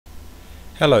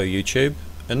Hello YouTube.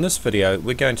 In this video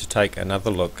we're going to take another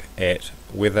look at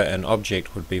whether an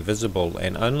object would be visible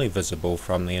and only visible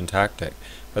from the Antarctic,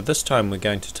 but this time we're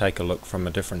going to take a look from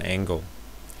a different angle.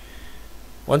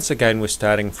 Once again we're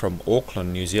starting from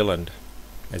Auckland, New Zealand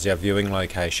as our viewing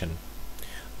location.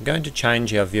 I'm going to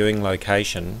change our viewing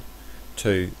location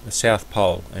to the South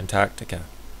Pole, Antarctica.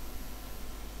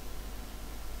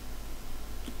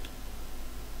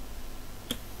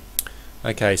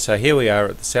 Okay, so here we are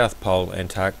at the South Pole,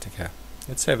 Antarctica.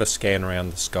 Let's have a scan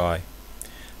around the sky.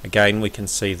 Again, we can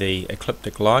see the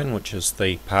ecliptic line, which is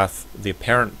the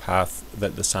apparent path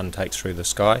that the sun takes through the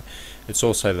sky. It's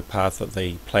also the path that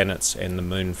the planets and the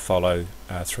moon follow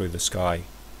through the sky.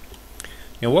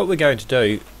 Now what we're going to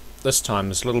do this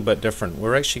time is a little bit different.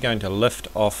 We're actually going to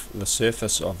lift off the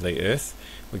surface of the Earth.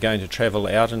 We're going to travel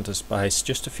out into space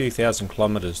just a few thousand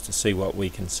kilometers to see what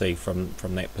we can see from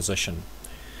that position.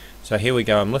 So here we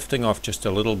go. I'm lifting off just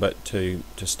a little bit to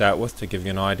start with, to give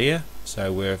you an idea.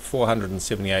 So we're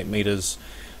 478 meters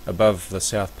above the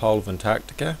South Pole of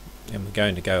Antarctica, and we're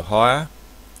going to go higher.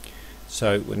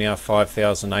 So we're now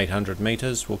 5,800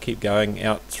 meters. We'll keep going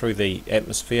out through the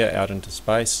atmosphere out into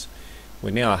space.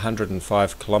 We're now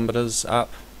 105 kilometers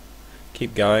up.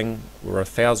 Keep going. We're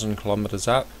 1,000 kilometers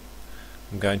up.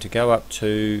 I'm going to go up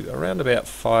to around about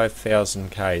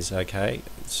 5,000 k's, okay,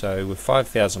 so we're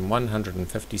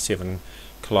 5,157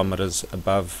 kilometers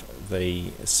above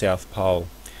the South Pole.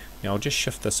 Now I'll just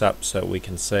shift this up so we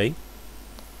can see.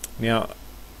 Now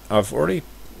I've already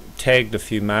tagged a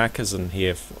few markers in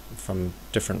here from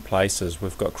different places.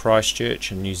 We've got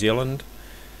Christchurch in New Zealand,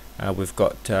 we've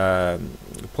got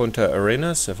Punta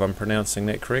Arenas, if I'm pronouncing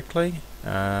that correctly,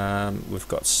 we've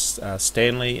got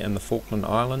Stanley in the Falkland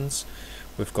Islands.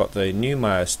 We've got the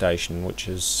Neumayer Station, which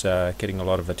is getting a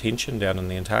lot of attention down in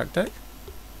the Antarctic.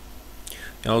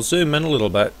 Now I'll zoom in a little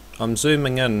bit. I'm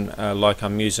zooming in like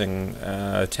I'm using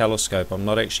a telescope. I'm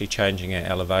not actually changing our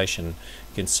elevation.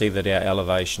 You can see that our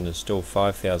elevation is still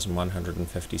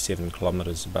 5,157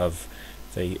 kilometers above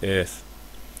the Earth.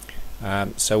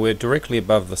 So we're directly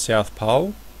above the South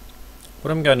Pole.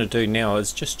 What I'm going to do now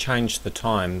is just change the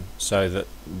time so that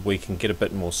we can get a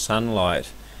bit more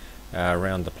sunlight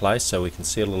around the place, so we can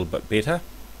see a little bit better.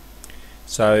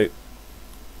 So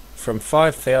from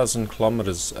 5,000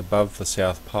 kilometers above the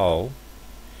South Pole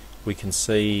we can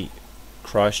see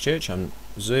Christchurch. I'm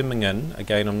zooming in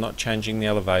again. I'm not changing the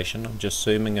elevation, I'm just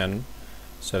zooming in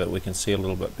so that we can see a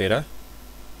little bit better.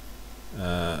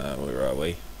 Where are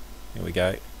we? Here we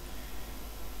go.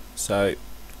 So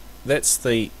that's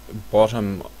the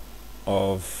bottom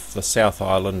of the South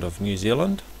Island of New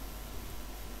Zealand.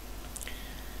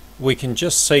 We can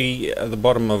just see the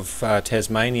bottom of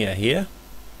Tasmania here,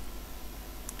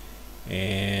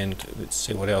 and let's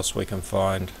see what else we can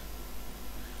find.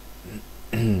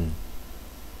 Okay,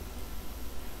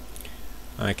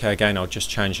 again I'll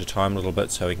just change the time a little bit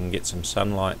so we can get some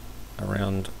sunlight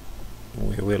around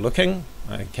where we're looking.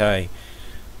 Okay.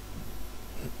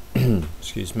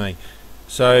 Excuse me.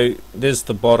 So there's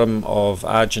the bottom of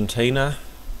Argentina,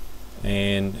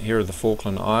 and here are the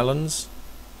Falkland Islands.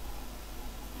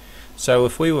 So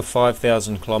if we were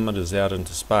 5,000 kilometers out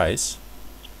into space,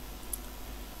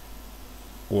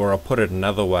 or I'll put it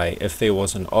another way, if there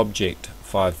was an object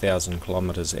 5,000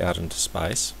 kilometers out into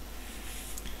space,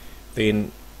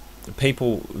 then the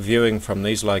people viewing from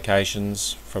these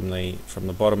locations, from the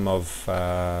bottom of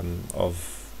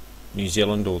New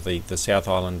Zealand, or the South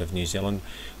Island of New Zealand,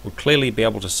 would clearly be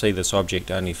able to see this object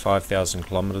only 5,000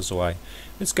 kilometers away.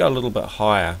 Let's go a little bit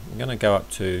higher. I'm going to go up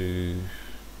to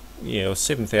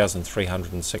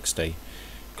 7,360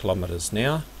 kilometers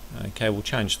now. Okay, we'll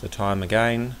change the time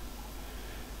again,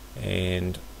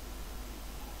 and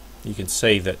you can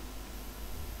see that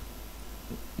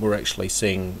we're actually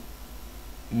seeing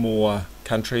more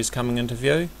countries coming into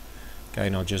view.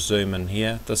 Again, I'll just zoom in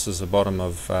here. This is the bottom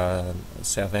of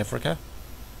South Africa.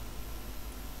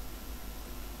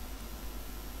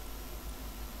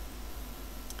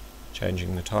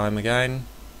 Changing the time again.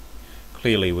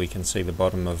 Clearly we can see the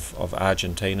bottom of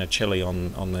Argentina, Chile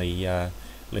on the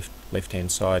left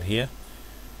hand side here.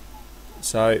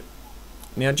 So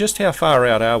now just how far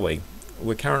out are we?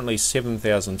 We're currently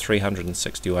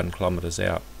 7,361 kilometers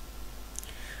out.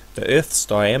 The Earth's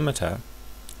diameter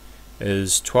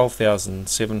is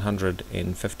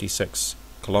 12,756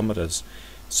 kilometers,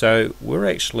 so we're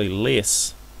actually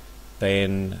less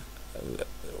than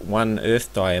one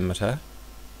Earth diameter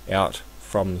out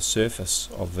from the surface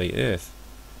of the Earth.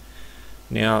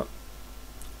 Now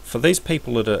for these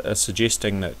people that are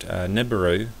suggesting that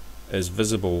Nibiru is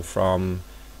visible from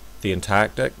the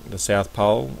Antarctic, the South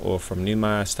Pole, or from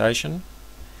Neumayer Station,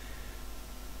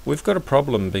 we've got a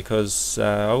problem, because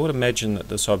I would imagine that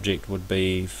this object would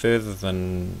be further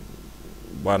than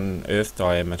 1 Earth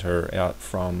diameter out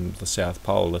from the South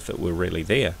Pole if it were really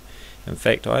there. In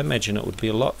fact, I imagine it would be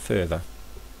a lot further.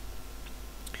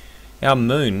 Our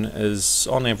moon is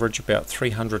on average about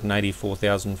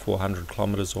 384,400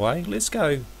 kilometers away. Let's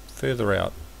go further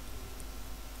out.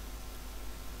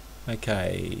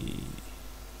 Okay,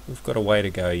 we've got a way to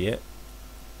go yet.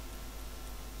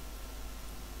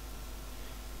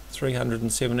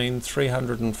 317,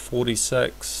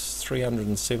 346,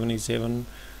 377.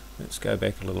 Let's go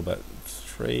back a little bit.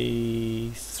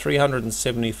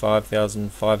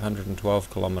 375,512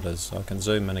 kilometers. I can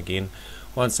zoom in again.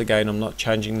 Once again, I'm not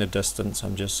changing the distance,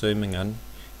 I'm just zooming in.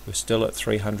 We're still at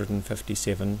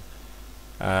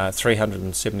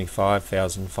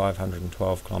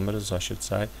 375,512 kilometers, I should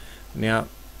say. Now,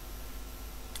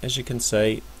 as you can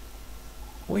see,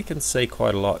 we can see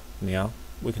quite a lot now.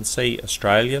 We can see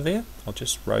Australia there. I'll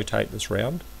just rotate this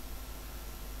round.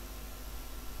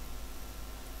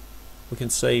 We can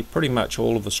see pretty much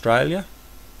all of Australia.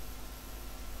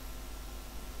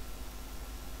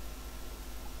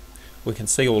 We can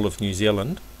see all of New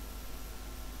Zealand.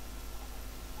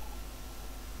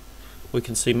 We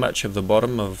can see much of the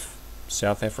bottom of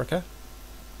South Africa.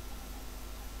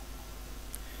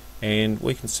 And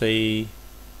we can see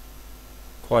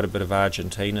quite a bit of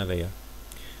Argentina there.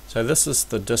 So this is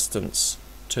the distance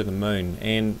to the moon,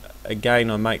 and again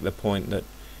I make the point that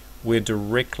we're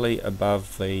directly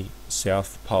above the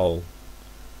South Pole,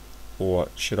 or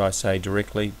should I say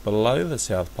directly below the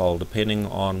South Pole, depending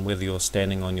on whether you're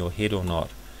standing on your head or not,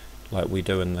 like we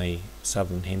do in the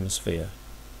Southern Hemisphere.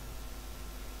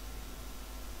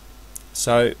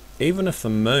 So even if the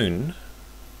moon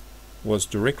was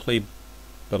directly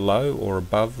below or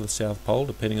above the South Pole,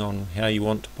 depending on how you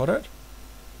want to put it,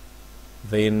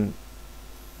 then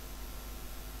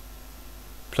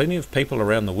plenty of people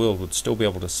around the world would still be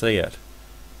able to see it.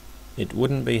 It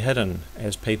wouldn't be hidden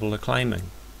as people are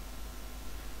claiming.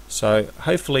 So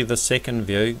hopefully the second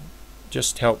view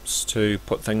just helps to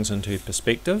put things into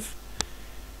perspective.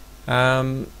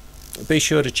 Be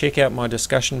sure to check out my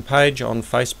discussion page on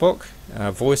Facebook,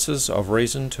 Voices of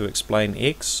Reason to Explain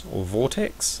X, or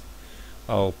V.O.R.T.E.X.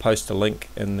 I'll post a link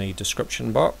in the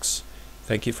description box.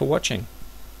 Thank you for watching.